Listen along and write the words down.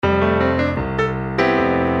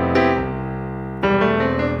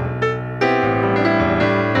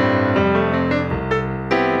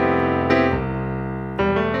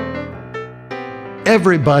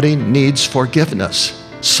Everybody needs forgiveness.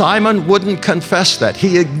 Simon wouldn't confess that.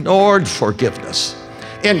 He ignored forgiveness.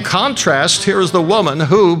 In contrast, here is the woman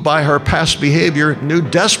who, by her past behavior, knew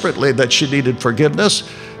desperately that she needed forgiveness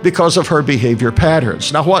because of her behavior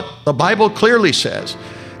patterns. Now, what the Bible clearly says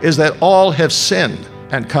is that all have sinned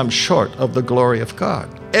and come short of the glory of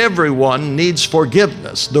God. Everyone needs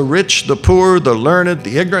forgiveness. The rich, the poor, the learned,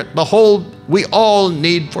 the ignorant, we all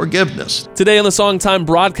need forgiveness. Today on the Songtime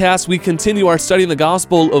broadcast, we continue our study in the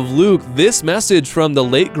Gospel of Luke. This message from the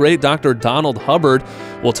late, great Dr. Donald Hubbard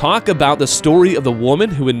will talk about the story of the woman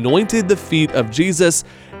who anointed the feet of Jesus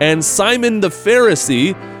and Simon the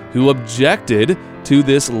Pharisee who objected to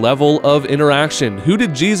this level of interaction. Who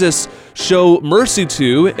did Jesus show mercy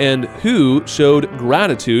to, and who showed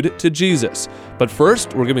gratitude to Jesus? But first,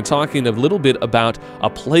 we're going to be talking a little bit about a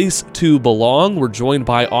place to belong. We're joined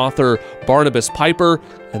by author Barnabas Piper,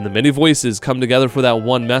 and the many voices come together for that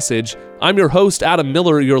one message. I'm your host, Adam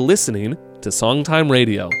Miller. You're listening to Songtime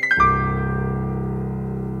Radio.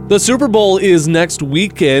 The Super Bowl is next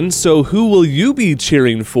weekend, so who will you be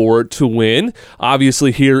cheering for to win?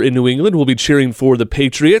 Obviously, here in New England, we'll be cheering for the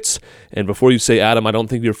Patriots. And before you say, Adam, I don't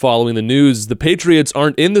think you're following the news, the Patriots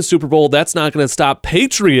aren't in the Super Bowl. That's not going to stop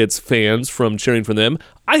Patriots fans from cheering for them.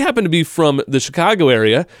 I happen to be from the Chicago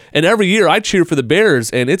area, and every year I cheer for the Bears,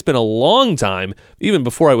 and it's been a long time, even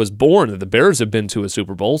before I was born, that the Bears have been to a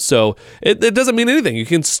Super Bowl, so it doesn't mean anything. You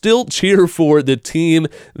can still cheer for the team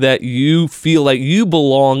that you feel like you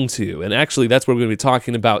belong to, and actually that's what we're going to be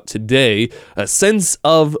talking about today, a sense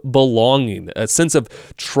of belonging, a sense of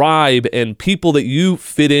tribe and people that you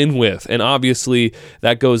fit in with, and obviously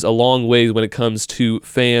that goes a long way when it comes to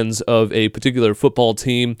fans of a particular football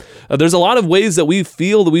team. There's a lot of ways that we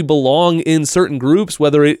feel that we belong in certain groups,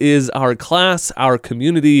 whether it is our class, our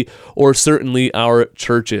community, or certainly our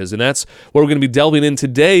churches. And that's what we're going to be delving in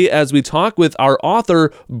today as we talk with our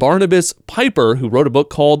author, Barnabas Piper, who wrote a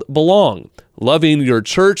book called Belong: Loving Your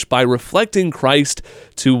Church by Reflecting Christ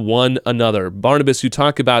to One Another. Barnabas, you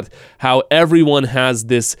talk about how everyone has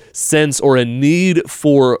this sense or a need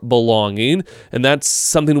for belonging, and that's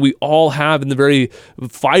something we all have in the very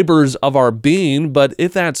fibers of our being. But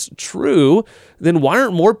if that's true, then why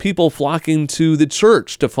aren't more people flocking to the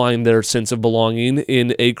church to find their sense of belonging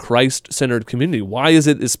in a Christ-centered community? Why is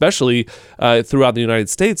it, especially throughout the United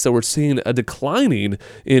States, that we're seeing a declining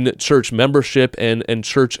in church membership and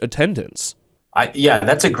church attendance? Yeah,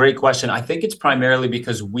 that's a great question. I think it's primarily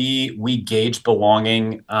because we gauge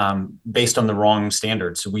belonging based on the wrong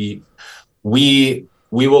standards. We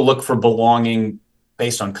will look for belonging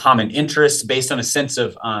based on common interests, based on a sense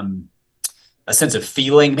of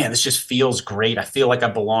feeling. Man, this just feels great. I feel like I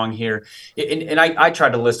belong here. And I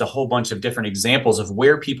tried to list a whole bunch of different examples of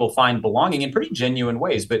where people find belonging in pretty genuine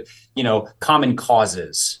ways. But common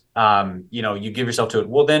causes. You give yourself to it.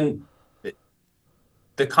 Well, then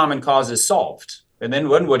the common cause is solved. And then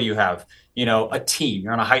what do you have? A team.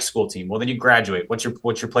 You're on a high school team. Well, then you graduate. What's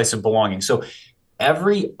your place of belonging? So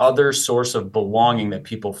every other source of belonging that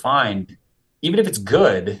people find, even if it's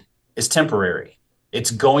good, is temporary.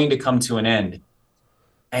 It's going to come to an end.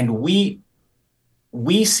 And we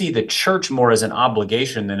see the church more as an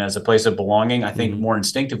obligation than as a place of belonging, I think, more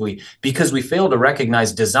instinctively, because we fail to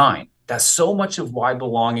recognize design. That's so much of why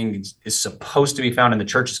belonging is supposed to be found in the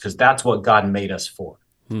church, is because that's what God made us for.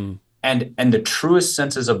 And the truest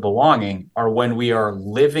senses of belonging are when we are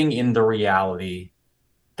living in the reality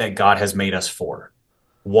that God has made us for,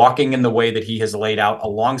 walking in the way that he has laid out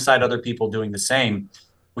alongside other people doing the same,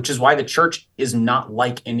 which is why the church is not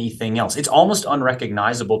like anything else. It's almost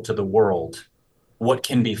unrecognizable to the world what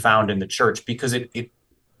can be found in the church, because it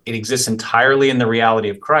exists entirely in the reality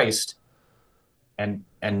of Christ and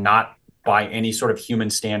not by any sort of human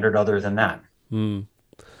standard other than that.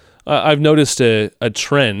 I've noticed a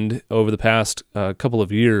trend over the past couple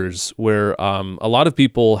of years where a lot of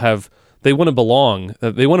people they want to belong,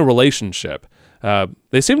 they want a relationship.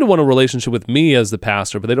 They seem to want a relationship with me as the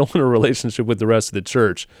pastor, but they don't want a relationship with the rest of the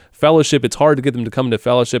church. Fellowship, it's hard to get them to come to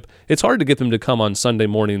fellowship. It's hard to get them to come on Sunday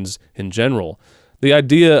mornings in general. The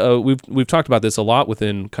idea, we've talked about this a lot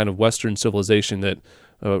within kind of Western civilization, that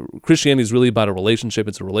Christianity is really about a relationship.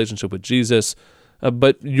 It's a relationship with Jesus.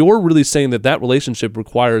 But you're really saying that relationship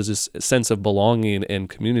requires this sense of belonging and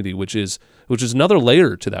community, which is another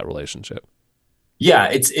layer to that relationship. Yeah,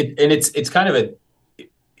 it's kind of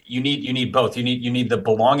you need both. You need the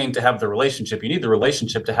belonging to have the relationship. You need the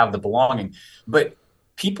relationship to have the belonging. But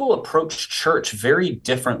people approach church very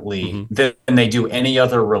differently than they do any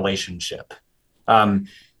other relationship.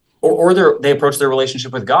 Or they approach their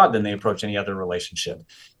relationship with God than they approach any other relationship.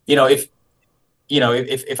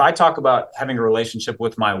 If I talk about having a relationship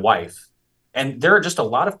with my wife, And there are just a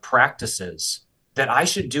lot of practices that I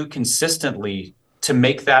should do consistently to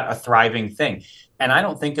make that a thriving thing. And I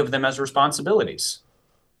don't think of them as responsibilities.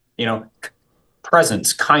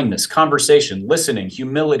 Presence, kindness, conversation, listening,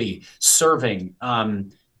 humility, serving,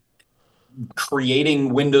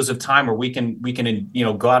 creating windows of time where we can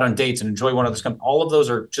go out on dates and enjoy one another's company. All of those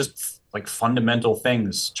are just like fundamental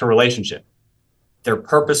things to relationship. They're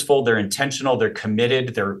purposeful, they're intentional, they're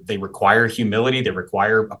committed, they require humility, they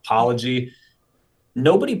require apology.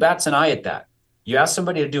 Nobody bats an eye at that. You ask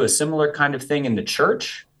somebody to do a similar kind of thing in the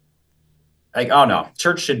church, like, oh no,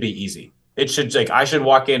 church should be easy. It should, like, I should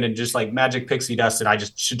walk in and just like magic pixie dust, and I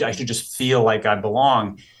should just feel like I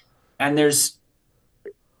belong. And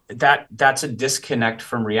that's a disconnect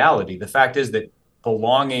from reality. The fact is that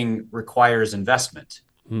belonging requires investment.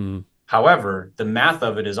 However, the math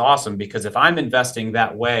of it is awesome, because if I'm investing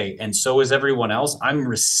that way and so is everyone else, I'm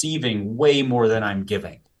receiving way more than I'm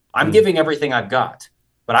giving. I'm giving everything I've got,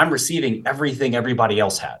 but I'm receiving everything everybody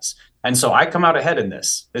else has. And so I come out ahead in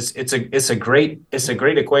this. It's a great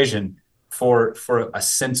equation for a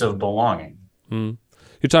sense of belonging. You're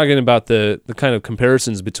talking about the kind of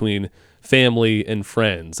comparisons between family and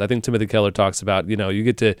friends. I think Timothy Keller talks about, you don't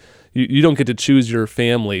get to choose your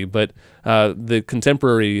family, but the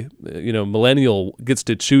contemporary, millennial gets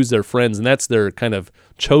to choose their friends, and that's their kind of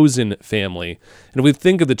chosen family. And if we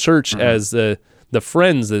think of the church as the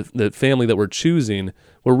friends, the family that we're choosing,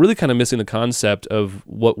 we're really kind of missing the concept of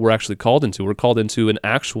what we're actually called into. We're called into an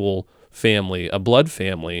actual family, a blood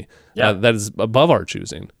family that is above our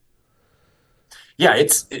choosing. Yeah,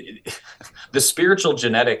 the spiritual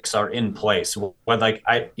genetics are in place. It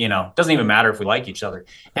doesn't even matter if we like each other.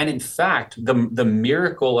 And in fact, the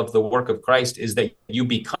miracle of the work of Christ is that you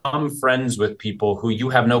become friends with people who you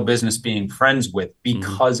have no business being friends with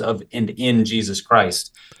because of and in Jesus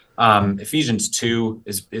Christ. Ephesians 2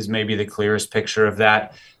 is maybe the clearest picture of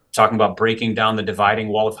that, talking about breaking down the dividing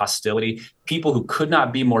wall of hostility. People who could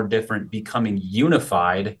not be more different becoming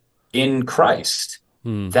unified in Christ.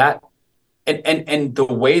 That and the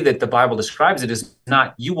way that the Bible describes it is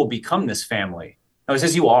not you will become this family. No, it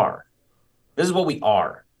says you are. This is what we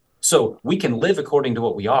are. So we can live according to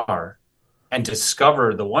what we are and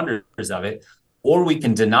discover the wonders of it, or we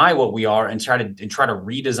can deny what we are and try to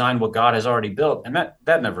redesign what God has already built, and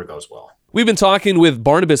that never goes well. We've been talking with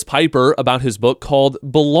Barnabas Piper about his book called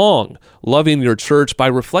Belong, Loving Your Church by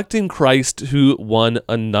Reflecting Christ to One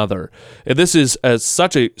Another. And this is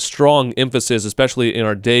such a strong emphasis, especially in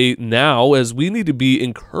our day now, as we need to be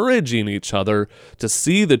encouraging each other to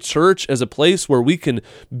see the church as a place where we can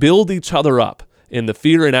build each other up in the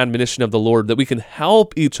fear and admonition of the Lord, that we can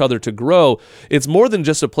help each other to grow. It's more than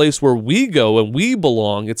just a place where we go and we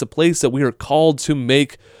belong. It's a place that we are called to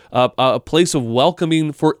make a place of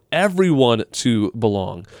welcoming for everyone to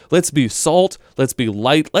belong. Let's be salt, let's be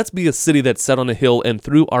light, let's be a city that's set on a hill, and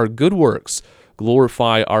through our good works,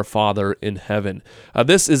 glorify our Father in heaven.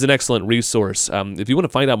 This is an excellent resource. If you want to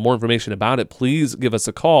find out more information about it, please give us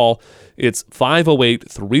a call. It's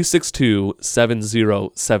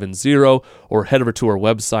 508-362-7070, or head over to our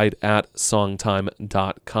website at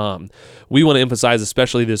songtime.com. We want to emphasize,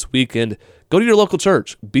 especially this weekend, go to your local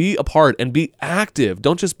church, be a part, and be active.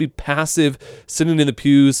 Don't just be passive, sitting in the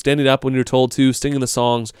pews, standing up when you're told to, singing the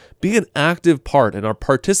songs. Be an active part and a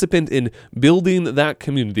participant in building that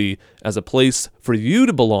community as a place for you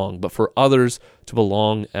to belong, but for others to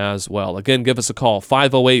belong as well. Again, give us a call,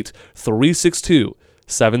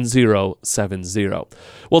 508-362-7070.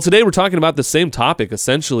 Well, today we're talking about the same topic,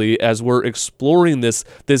 essentially, as we're exploring this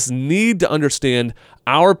need to understand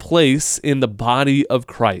our place in the body of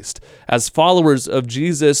Christ. As followers of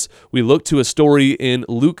Jesus, we look to a story in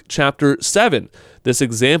Luke chapter 7, this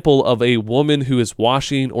example of a woman who is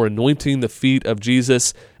washing or anointing the feet of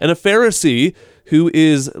Jesus, and a Pharisee who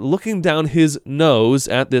is looking down his nose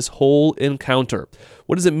at this whole encounter.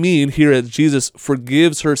 What does it mean here as Jesus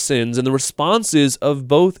forgives her sins, and the responses of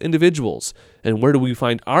both individuals? And where do we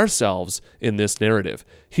find ourselves in this narrative?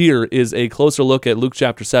 Here is a closer look at Luke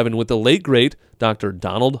chapter 7 with the late, great Dr.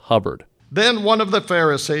 Donald Hubbard. Then one of the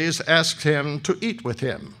Pharisees asked him to eat with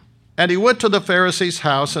him. And he went to the Pharisee's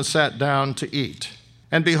house and sat down to eat.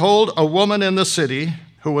 And behold, a woman in the city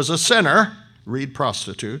who was a sinner, read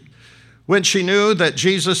prostitute, when she knew that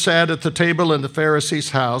Jesus sat at the table in the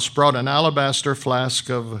Pharisee's house, brought an alabaster flask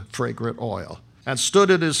of fragrant oil, and stood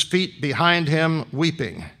at his feet behind him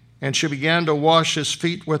weeping. And she began to wash his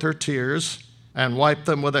feet with her tears, and wiped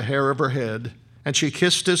them with the hair of her head. And she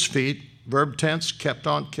kissed his feet, verb tense, kept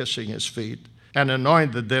on kissing his feet, and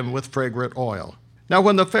anointed them with fragrant oil. Now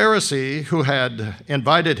when the Pharisee who had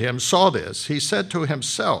invited him saw this, he said to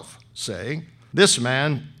himself, saying, This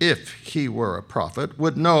man, if he were a prophet,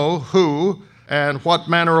 would know who and what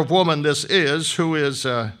manner of woman this is who is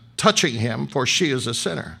touching him, for she is a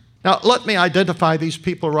sinner. Now, let me identify these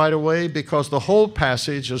people right away, because the whole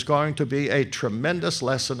passage is going to be a tremendous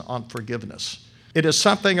lesson on forgiveness. It is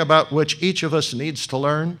something about which each of us needs to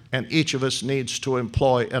learn and each of us needs to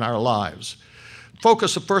employ in our lives.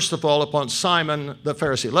 Focus, first of all, upon Simon the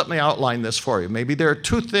Pharisee. Let me outline this for you. Maybe there are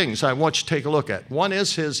two things I want you to take a look at. One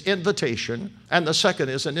is his invitation, and the second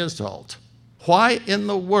is an insult. Why in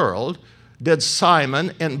the world did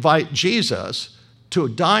Simon invite Jesus to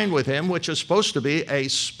dine with him, which is supposed to be a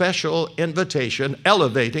special invitation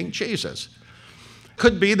elevating Jesus?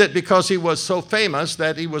 Could be that because he was so famous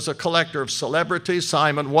that he was a collector of celebrities,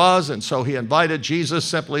 Simon was, and so he invited Jesus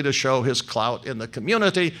simply to show his clout in the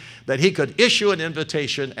community, that he could issue an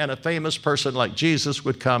invitation and a famous person like Jesus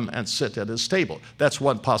would come and sit at his table. That's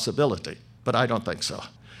one possibility, but I don't think so.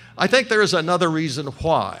 I think there is another reason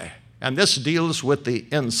why, and this deals with the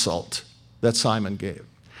insult that Simon gave.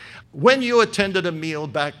 When you attended a meal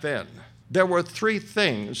back then, there were three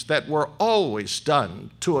things that were always done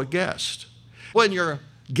to a guest. When your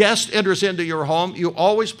guest enters into your home, you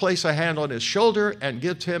always place a hand on his shoulder and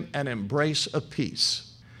give him an embrace of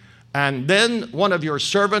peace. And then one of your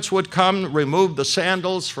servants would come, remove the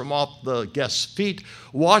sandals from off the guest's feet,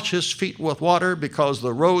 wash his feet with water because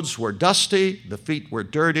the roads were dusty, the feet were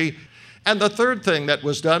dirty. And the third thing that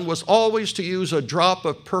was done was always to use a drop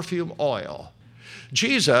of perfume oil.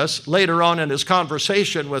 Jesus, later on in his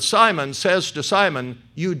conversation with Simon, says to Simon,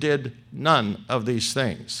 "You did none of these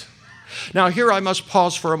things." Now, here I must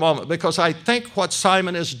pause for a moment, because I think what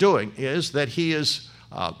Simon is doing is that he is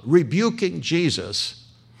rebuking Jesus.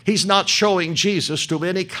 He's not showing Jesus to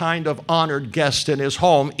any kind of honored guest in his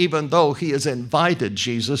home, even though he has invited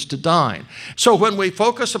Jesus to dine. So when we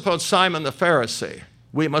focus upon Simon the Pharisee,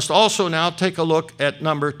 we must also now take a look at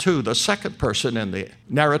number two, the second person in the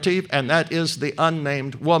narrative, and that is the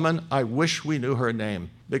unnamed woman. I wish we knew her name,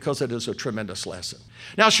 because it is a tremendous lesson.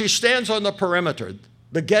 Now, she stands on the perimeter.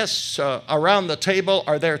 The guests around the table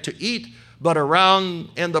are there to eat, but around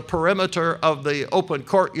in the perimeter of the open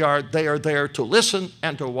courtyard, they are there to listen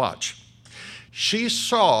and to watch. She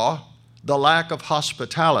saw the lack of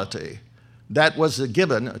hospitality that was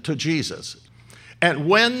given to Jesus. And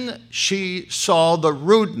when she saw the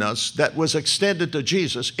rudeness that was extended to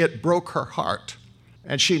Jesus, it broke her heart.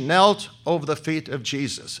 And she knelt over the feet of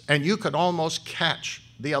Jesus. And you could almost catch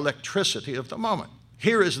the electricity of the moment.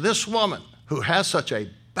 Here is this woman who has such a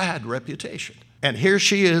bad reputation. And here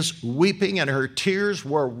she is weeping, and her tears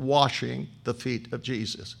were washing the feet of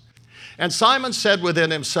Jesus. And Simon said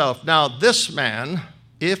within himself, "Now this man,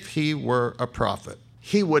 if he were a prophet,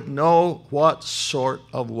 he would know what sort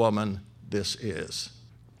of woman this is."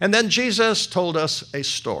 And then Jesus told us a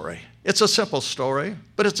story. It's a simple story,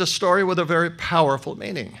 but it's a story with a very powerful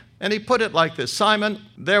meaning. And he put it like this: Simon,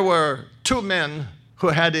 there were two men who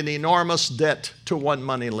had an enormous debt to one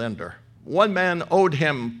money lender. One man owed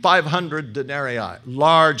him 500 denarii,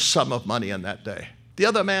 large sum of money in that day. The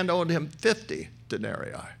other man owed him 50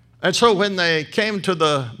 denarii. And so when they came to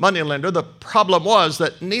the moneylender, the problem was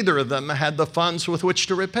that neither of them had the funds with which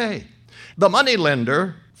to repay. The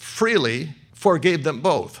moneylender freely forgave them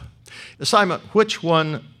both. Simon, which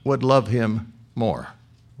one would love him more?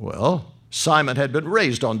 Well, Simon had been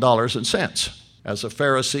raised on dollars and cents. As a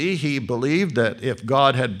Pharisee, he believed that if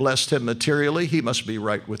God had blessed him materially, he must be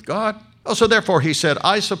right with God. So therefore he said,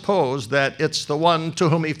 I suppose that it's the one to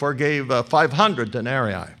whom he forgave 500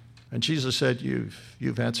 denarii. And Jesus said,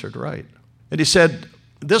 you've answered right. And he said,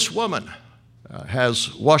 this woman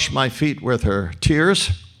has washed my feet with her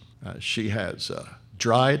tears. She has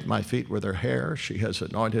dried my feet with her hair. She has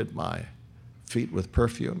anointed my feet with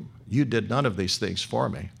perfume. You did none of these things for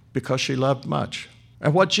me, because she loved much.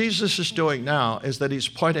 And what Jesus is doing now is that he's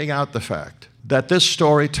pointing out the fact that this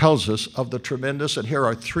story tells us of the tremendous, and here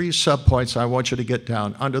are three subpoints I want you to get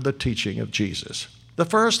down under the teaching of Jesus. The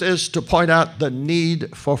first is to point out the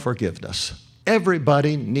need for forgiveness.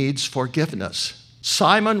 Everybody needs forgiveness.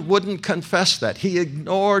 Simon wouldn't confess that. He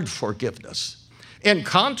ignored forgiveness. In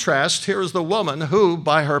contrast, here is the woman who,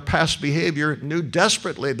 by her past behavior, knew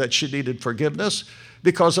desperately that she needed forgiveness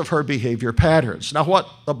because of her behavior patterns. Now, what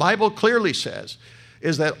the Bible clearly says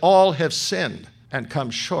is that all have sinned and come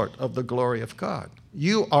short of the glory of God.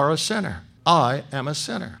 You are a sinner. I am a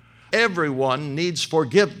sinner. Everyone needs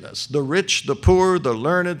forgiveness. The rich, the poor, the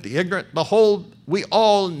learned, the ignorant, we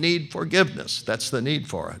all need forgiveness. That's the need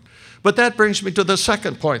for it. But that brings me to the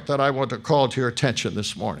second point that I want to call to your attention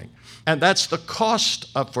this morning, and that's the cost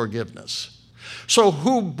of forgiveness. So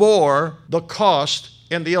who bore the cost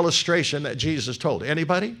in the illustration that Jesus told?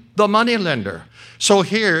 Anybody? The moneylender. So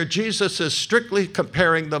here, Jesus is strictly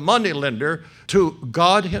comparing the moneylender to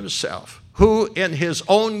God himself, who in his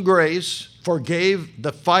own grace forgave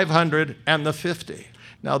the 500 and the 50.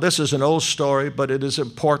 Now, this is an old story, but it is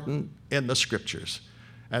important in the scriptures.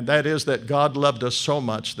 And that is that God loved us so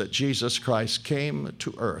much that Jesus Christ came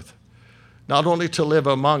to earth, not only to live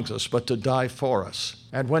amongst us, but to die for us.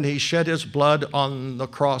 And when he shed his blood on the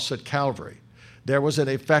cross at Calvary, there was an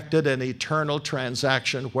effected and eternal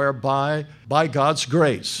transaction whereby, by God's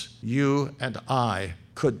grace, you and I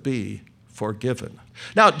could be forgiven.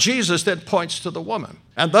 Now, Jesus then points to the woman.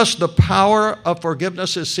 And thus the power of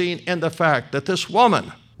forgiveness is seen in the fact that this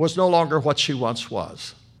woman was no longer what she once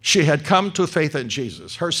was. She had come to faith in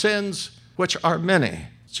Jesus. Her sins, which are many,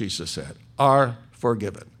 Jesus said, are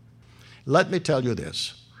forgiven. Let me tell you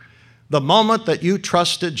this. The moment that you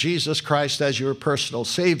trusted Jesus Christ as your personal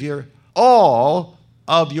Savior, all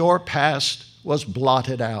of your past was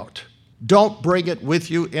blotted out. Don't bring it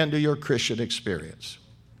with you into your Christian experience.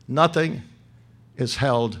 Nothing is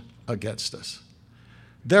held against us.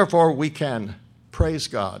 Therefore, we can praise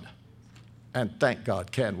God and thank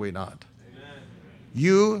God, can we not? Amen.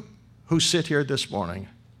 You who sit here this morning,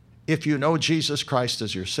 if you know Jesus Christ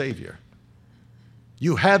as your Savior,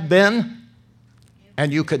 you have been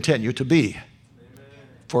and you continue to be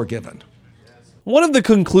forgiven. One of the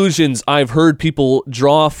conclusions I've heard people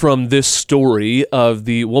draw from this story of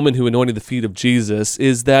the woman who anointed the feet of Jesus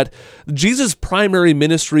is that Jesus' primary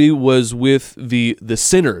ministry was with the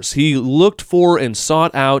sinners. He looked for and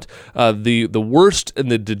sought out the worst and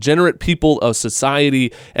the degenerate people of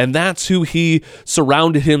society, and that's who he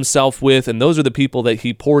surrounded himself with, and those are the people that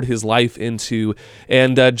he poured his life into.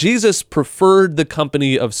 And Jesus preferred the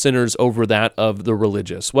company of sinners over that of the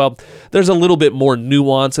religious. Well, there's a little bit more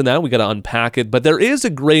nuance in that. We got to unpack it. But there is a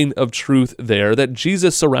grain of truth there that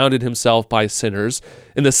Jesus surrounded himself by sinners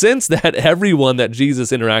in the sense that everyone that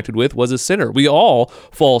Jesus interacted with was a sinner. We all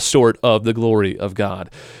fall short of the glory of God.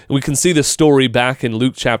 And we can see this story back in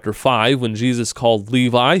Luke chapter 5 when Jesus called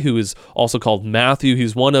Levi, who is also called Matthew.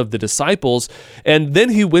 He's one of the disciples. And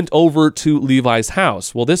then he went over to Levi's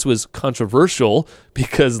house. Well, this was controversial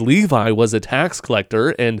because Levi was a tax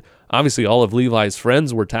collector, and obviously, all of Levi's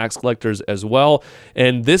friends were tax collectors as well,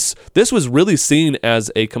 and this was really seen as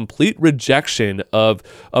a complete rejection of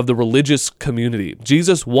the religious community.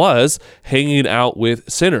 Jesus was hanging out with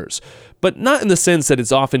sinners, but not in the sense that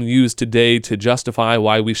it's often used today to justify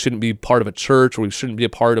why we shouldn't be part of a church or we shouldn't be a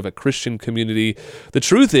part of a Christian community. The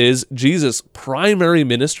truth is, Jesus' primary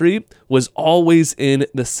ministry was always in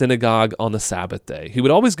the synagogue on the Sabbath day. He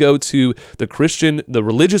would always go to the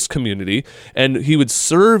religious community, and he would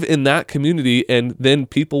serve in that community, and then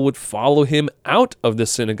people would follow him out of the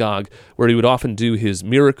synagogue, where he would often do his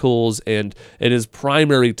miracles and his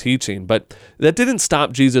primary teaching. But that didn't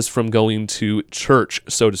stop Jesus from going to church,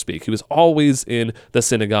 so to speak. He was always in the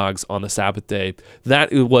synagogues on the Sabbath day.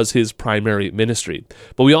 That was his primary ministry.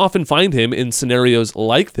 But we often find him in scenarios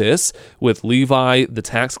like this, with Levi, the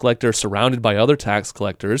tax collector, surrounded by other tax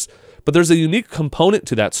collectors. But there's a unique component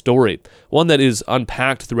to that story, one that is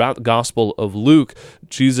unpacked throughout the Gospel of Luke.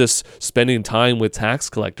 Jesus spending time with tax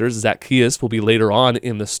collectors. Zacchaeus will be later on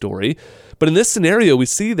in the story. But in this scenario, we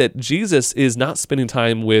see that Jesus is not spending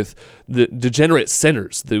time with the degenerate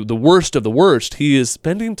sinners, the worst of the worst. He is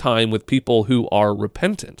spending time with people who are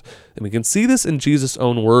repentant. And we can see this in Jesus'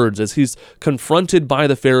 own words as he's confronted by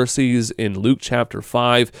the Pharisees in Luke chapter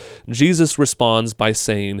 5. Jesus responds by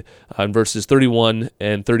saying in verses 31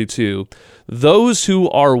 and 32, "Those who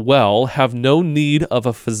are well have no need of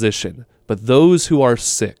a physician, but those who are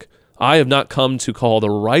sick. I have not come to call the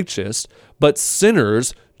righteous, but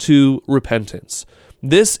sinners to repentance."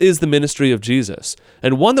 This is the ministry of Jesus,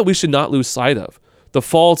 and one that we should not lose sight of. The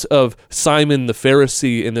fault of Simon the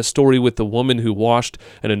Pharisee in the story with the woman who washed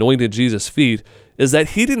and anointed Jesus' feet is that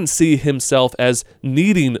he didn't see himself as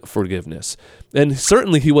needing forgiveness. And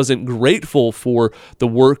certainly he wasn't grateful for the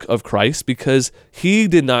work of Christ because he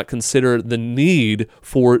did not consider the need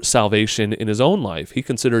for salvation in his own life. He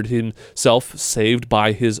considered himself saved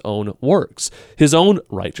by his own works, his own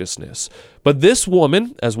righteousness. But this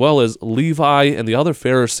woman, as well as Levi and the other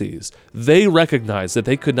Pharisees, they recognized that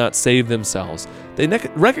they could not save themselves. They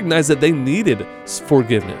recognized that they needed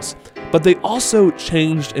forgiveness. But they also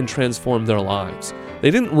changed and transformed their lives.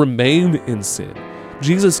 They didn't remain in sin.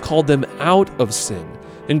 Jesus called them out of sin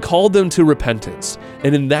and called them to repentance.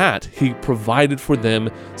 And in that, he provided for them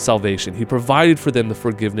salvation. He provided for them the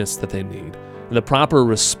forgiveness that they need. And the proper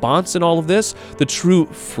response in all of this, the true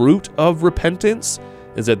fruit of repentance,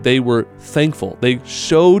 is that they were thankful. They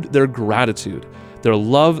showed their gratitude. their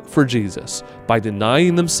love for Jesus by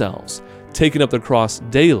denying themselves, taking up their cross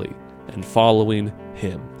daily, and following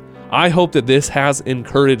Him. I hope that this has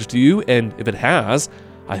encouraged you, and if it has,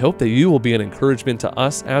 I hope that you will be an encouragement to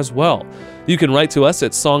us as well. You can write to us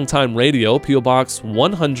at Songtime Radio, P.O. Box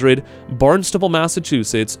 100, Barnstable,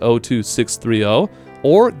 Massachusetts, 02630,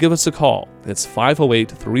 or give us a call. It's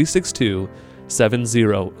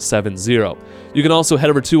 508-362-7070. You can also head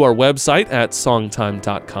over to our website at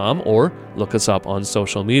songtime.com or look us up on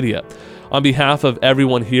social media. On behalf of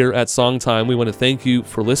everyone here at Songtime, we want to thank you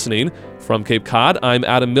for listening. From Cape Cod, I'm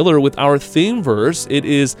Adam Miller with our theme verse. It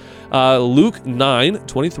is Luke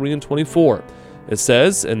 9:23 and 24. It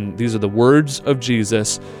says, and these are the words of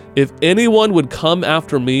Jesus, "If anyone would come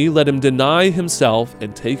after me, let him deny himself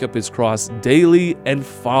and take up his cross daily and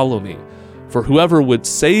follow me. For whoever would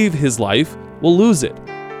save his life will lose it,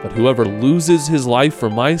 but whoever loses his life for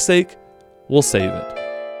my sake will save it."